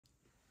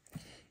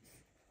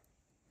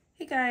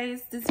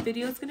guys, this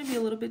video is going to be a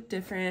little bit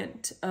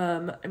different.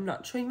 I'm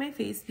not showing my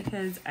face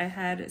because I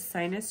had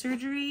sinus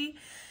surgery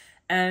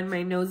and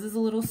my nose is a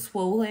little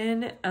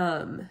swollen.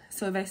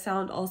 So if I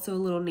sound also a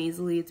little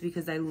nasally, it's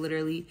because I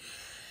literally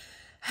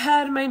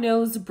had my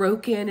nose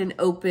broken and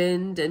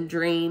opened and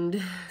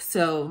drained.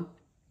 So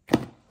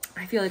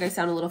I feel like I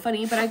sound a little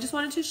funny, but I just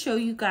wanted to show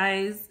you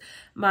guys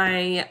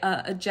my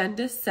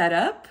agenda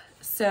setup.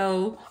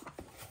 So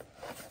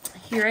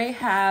here I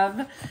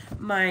have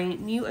my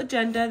new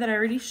agenda that I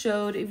already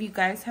showed. If you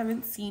guys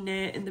haven't seen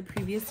it in the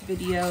previous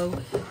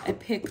video, I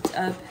picked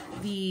up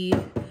the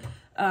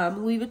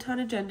Louis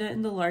Vuitton agenda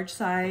in the large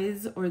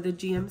size or the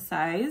GM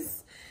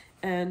size.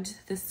 And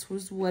this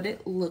was what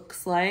it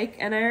looks like.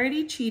 And I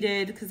already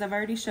cheated because I've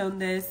already shown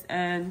this.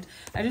 And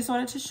I just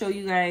wanted to show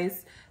you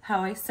guys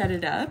how I set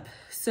it up.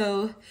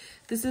 So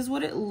this is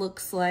what it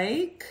looks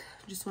like.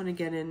 I just want to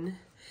get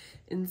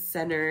in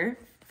center.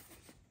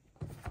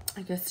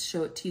 I guess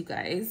show it to you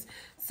guys.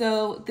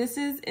 So this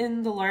is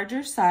in the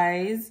larger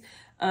size.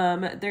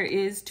 There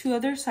is two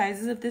other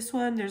sizes of this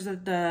one. There's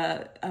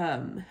the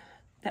MM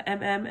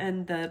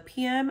and the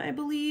PM, I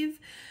believe.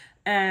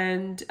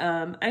 And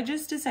I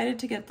just decided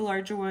to get the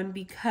larger one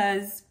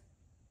because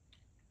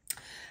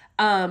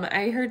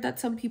I heard that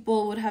some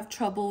people would have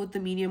trouble with the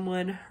medium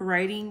one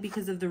writing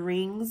because of the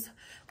rings,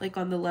 like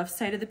on the left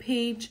side of the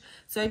page.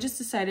 So I just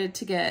decided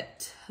to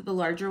get the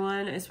larger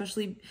one,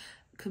 especially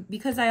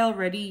because I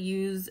already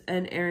use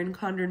an Erin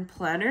Condren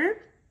planner,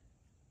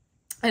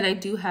 and I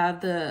do have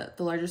the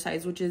larger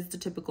size, which is the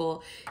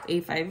typical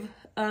A5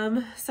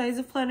 size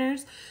of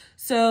planners.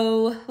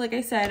 So like I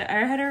said,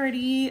 I had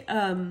already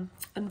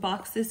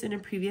unboxed this in a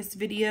previous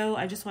video.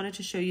 I just wanted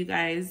to show you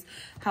guys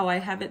how I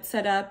have it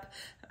set up.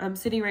 I'm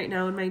sitting right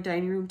now on my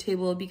dining room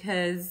table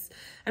because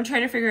I'm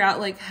trying to figure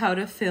out like how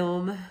to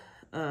film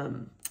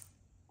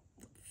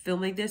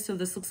like this. So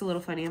this looks a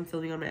little funny. I'm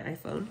filming on my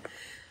iPhone.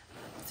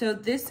 So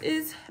this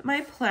is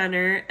my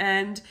planner,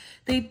 and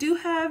they do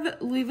have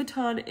Louis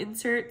Vuitton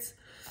inserts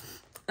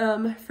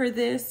for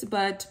this,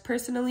 but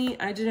personally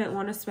I didn't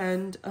want to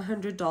spend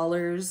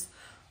 $100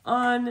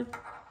 on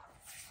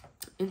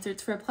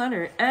inserts for a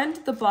planner, and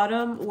the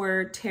bottom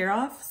were tear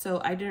off, so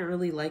I didn't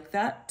really like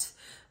that.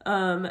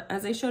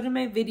 As I showed in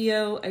my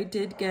video, I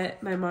did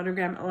get my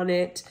monogram on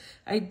it.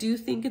 I do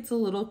think it's a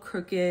little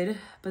crooked,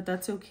 but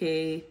that's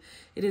okay.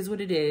 It is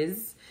what it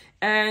is.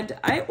 And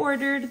I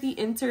ordered the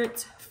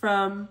inserts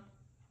from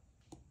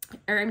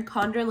Erin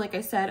Condren. Like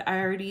I said,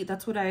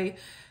 that's what I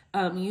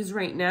use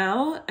right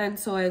now. And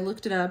so I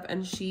looked it up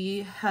and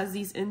she has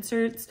these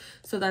inserts.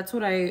 So that's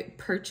what I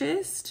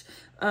purchased.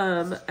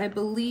 I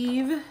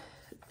believe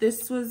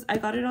I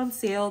got it on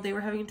sale. They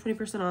were having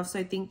 20% off. So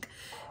I think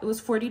it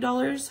was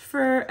 $40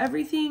 for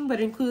everything,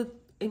 but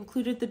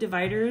included the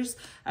dividers.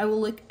 I will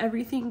link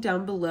everything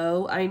down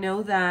below. I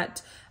know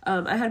that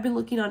I had been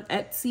looking on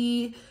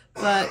Etsy,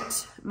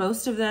 but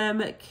most of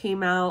them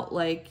came out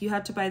like you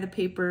had to buy the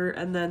paper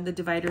and then the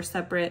divider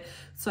separate.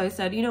 So I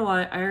said, you know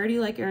what, I already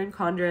like Erin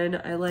Condren.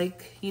 I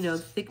like, you know,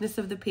 the thickness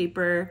of the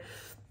paper.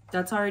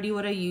 That's already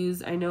what I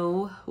use. I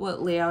know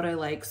what layout I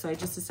like. So I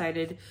just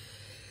decided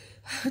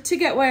to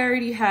get what I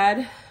already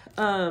had.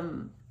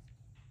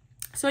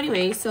 So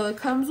anyway, so it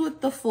comes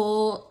with the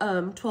full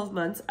 12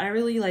 months. I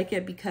really like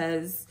it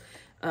because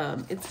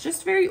it's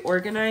just very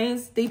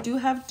organized. They do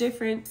have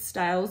different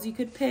styles you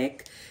could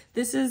pick.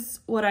 This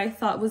is what I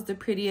thought was the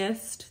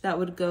prettiest that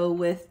would go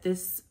with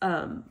this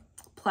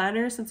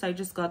planner, since I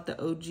just got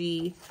the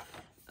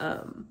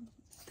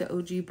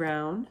OG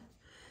brown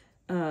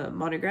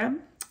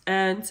monogram.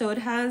 And so it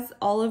has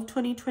all of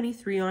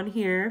 2023 on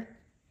here.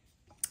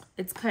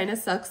 It's kind of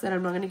sucks that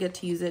I'm not going to get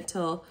to use it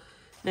till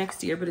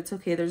next year, but it's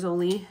okay. There's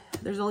only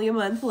a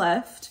month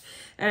left.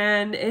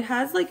 And it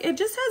has it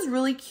just has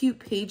really cute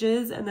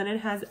pages, and then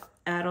it has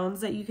add-ons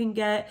that you can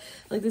get.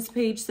 Like this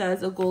page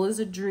says, a goal is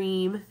a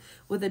dream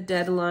with a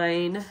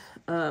deadline.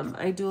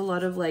 I do a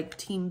lot of like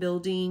team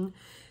building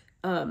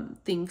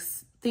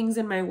things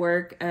in my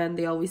work, and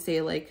they always say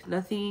like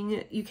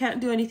you can't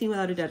do anything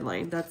without a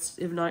deadline.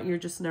 If not, you're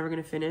just never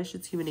going to finish.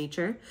 It's human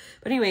nature.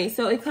 But anyway,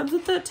 so it comes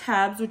with the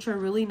tabs, which are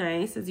really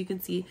nice. As you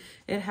can see,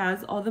 it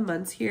has all the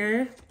months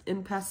here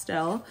in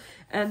pastel,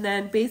 and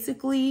then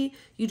basically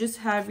you just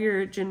have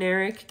your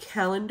generic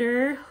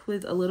calendar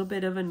with a little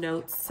bit of a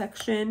notes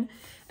section.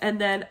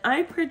 And then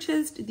I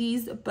purchased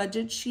these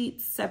budget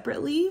sheets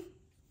separately.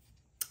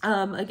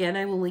 Again,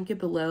 I will link it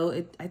below.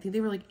 I think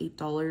they were like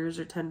 $8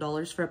 or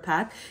 $10 for a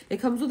pack.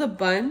 It comes with a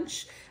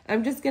bunch.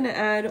 I'm just gonna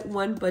add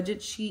one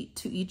budget sheet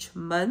to each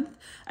month.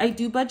 I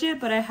do budget,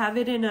 but I have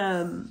it in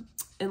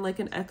like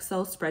an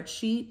Excel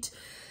spreadsheet.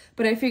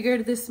 But I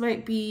figured this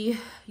might be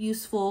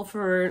useful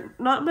for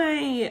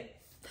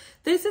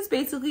this is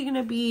basically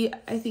gonna be,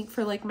 I think,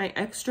 for like my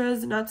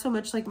extras, not so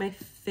much like my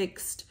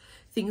fixed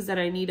things that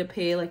I need to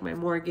pay, like my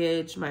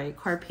mortgage, my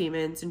car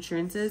payments,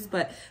 insurances,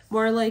 but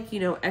more like, you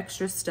know,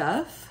 extra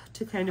stuff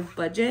to kind of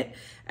budget.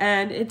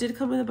 And it did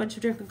come with a bunch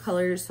of different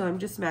colors, so I'm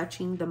just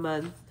matching the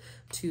month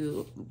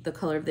to the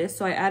color of this.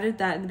 So I added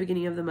that in the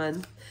beginning of the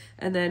month.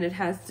 And then it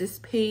has this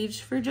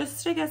page for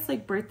just, I guess,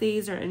 like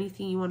birthdays or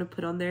anything you want to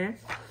put on there.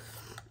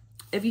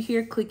 If you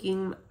hear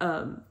clicking,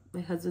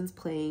 my husband's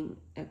playing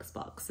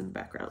Xbox in the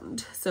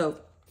background. So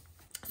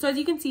as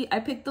you can see, I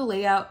picked the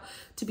layout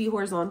to be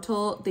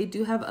horizontal. They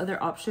do have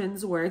other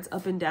options where it's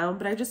up and down,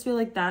 but I just feel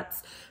like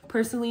that's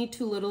personally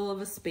too little of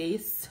a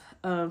space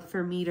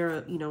for me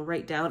to, you know,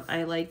 write down.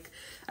 I like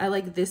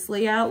this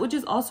layout, which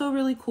is also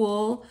really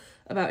cool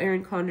about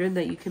Erin Condren,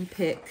 that you can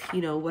pick,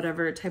 you know,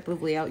 whatever type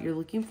of layout you're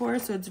looking for.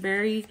 So it's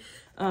very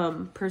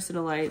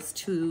personalized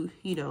to,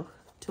 you know,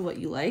 to what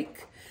you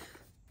like.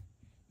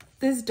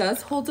 This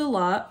does hold a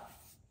lot.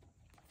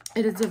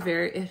 It is a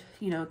very,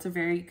 you know, it's a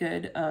very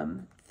good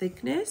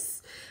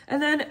thickness.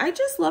 And then I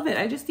just love it.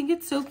 I just think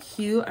it's so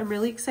cute. I'm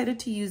really excited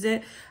to use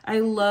it. I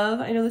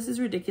know this is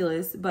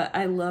ridiculous, but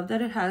I love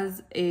that it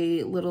has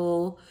a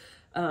little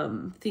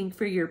thing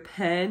for your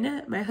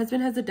pen. My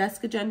husband has a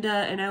desk agenda,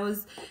 and I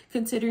was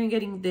considering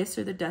getting this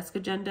or the desk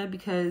agenda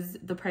because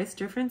the price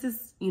difference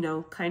is, you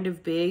know, kind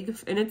of big,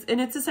 and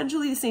it's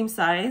essentially the same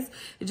size.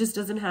 It just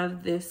doesn't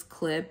have this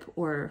clip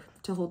or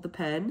to hold the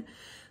pen.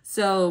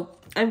 So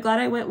I'm glad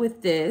I went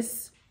with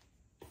this.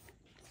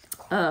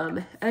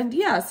 And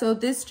yeah, so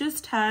this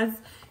just has,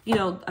 you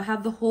know, I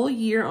have the whole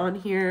year on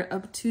here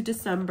up to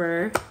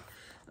December.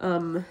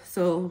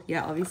 So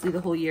yeah, obviously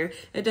the whole year.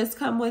 It does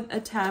come with a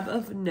tab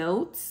of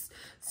notes.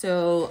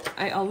 So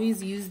I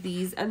always use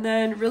these. And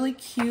then really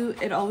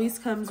cute, it always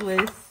comes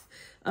with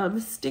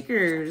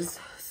stickers.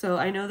 So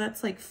I know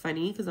that's like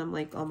funny because I'm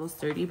like almost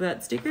 30,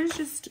 but stickers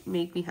just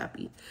make me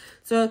happy.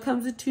 So it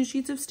comes with 2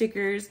 sheets of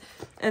stickers,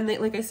 and they,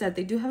 like I said,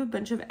 they do have a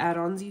bunch of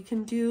add-ons you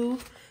can do.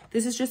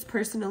 This is just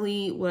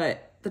personally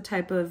what the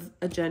type of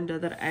agenda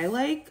that I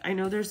like. I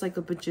know there's like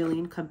a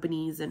bajillion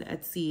companies and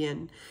Etsy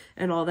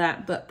and all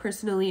that, but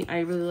personally I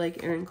really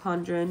like Erin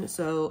Condren,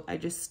 so I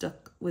just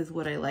stuck with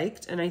what I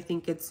liked, and I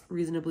think it's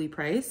reasonably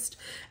priced.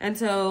 And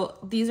so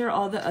these are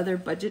all the other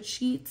budget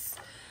sheets.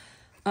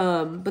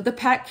 But the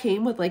pack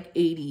came with like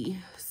 80.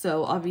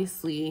 So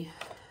obviously,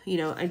 you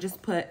know, I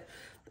just put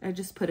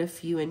a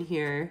few in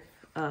here.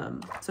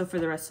 So for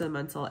the rest of the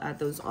months, I'll add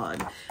those on.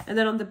 And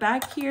then on the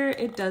back here,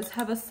 it does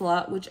have a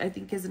slot, which I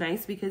think is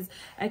nice because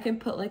I can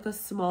put like a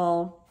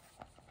small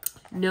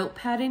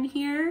notepad in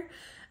here,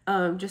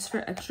 just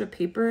for extra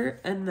paper.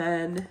 And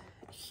then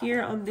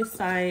here on this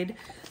side,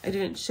 I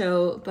didn't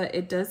show, but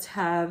it does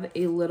have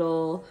a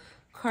little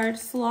card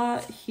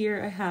slot.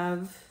 Here I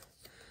have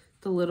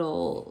the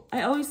little,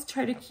 I always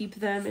try to keep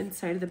them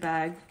inside of the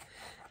bag.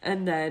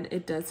 And then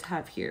it does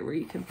have here where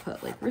you can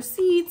put like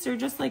receipts or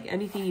just like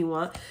anything you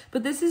want.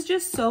 But this is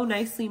just so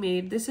nicely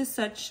made. This is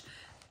such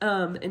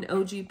an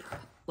OG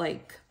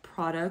like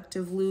product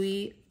of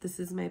Louis. This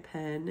is my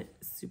pen,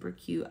 super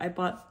cute. I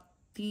bought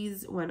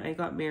these when I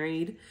got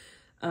married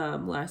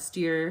last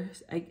year.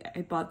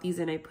 I bought these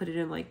and I put it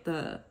in like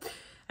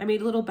I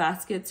made little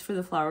baskets for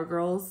the flower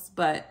girls,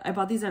 but I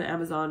bought these on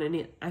Amazon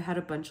and I had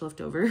a bunch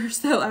left over.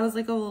 So I was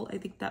like, oh, well, I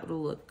think that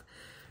will look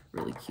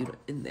really cute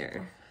in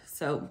there.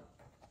 So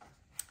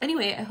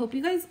anyway, I hope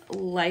you guys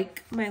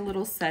like my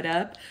little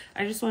setup.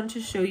 I just wanted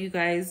to show you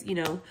guys, you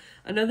know,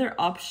 another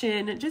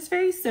option, just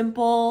very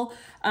simple.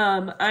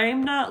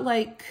 I'm not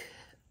like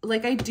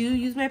I do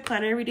use my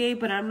planner every day,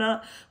 but I'm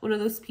not one of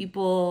those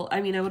people. I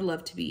mean, I would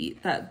love to be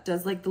that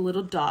does like the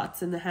little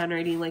dots and the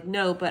handwriting, like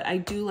no, but I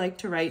do like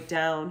to write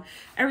down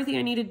everything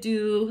I need to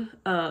do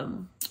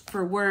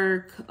for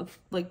work,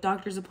 like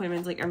doctor's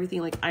appointments, like everything,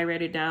 like I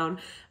write it down.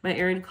 My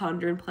Erin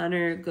Condren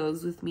planner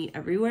goes with me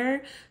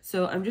everywhere.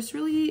 So I'm just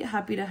really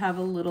happy to have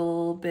a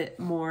little bit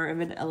more of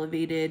an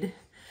elevated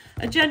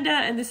agenda,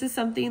 and this is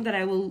something that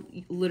I will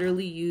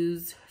literally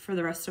use for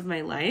the rest of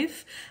my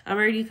life. I'm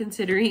already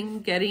considering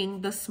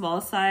getting the small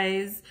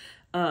size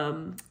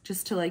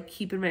just to like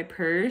keep in my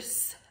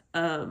purse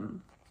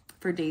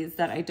for days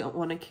that I don't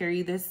want to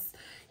carry this,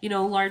 you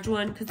know, large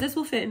one, because this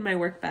will fit in my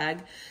work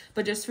bag,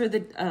 but just for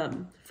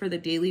the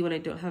daily when I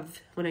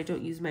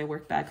don't use my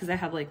work bag, because I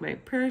have like my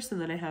purse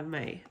and then I have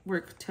my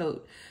work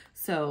tote.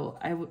 So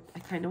I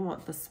kind of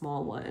want the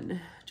small one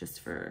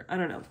just for, I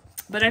don't know.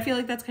 But I feel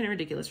like that's kind of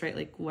ridiculous, right?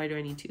 Like, why do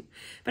I need to?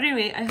 But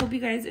anyway, I hope you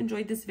guys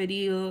enjoyed this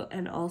video,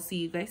 and I'll see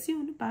you guys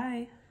soon.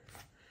 Bye.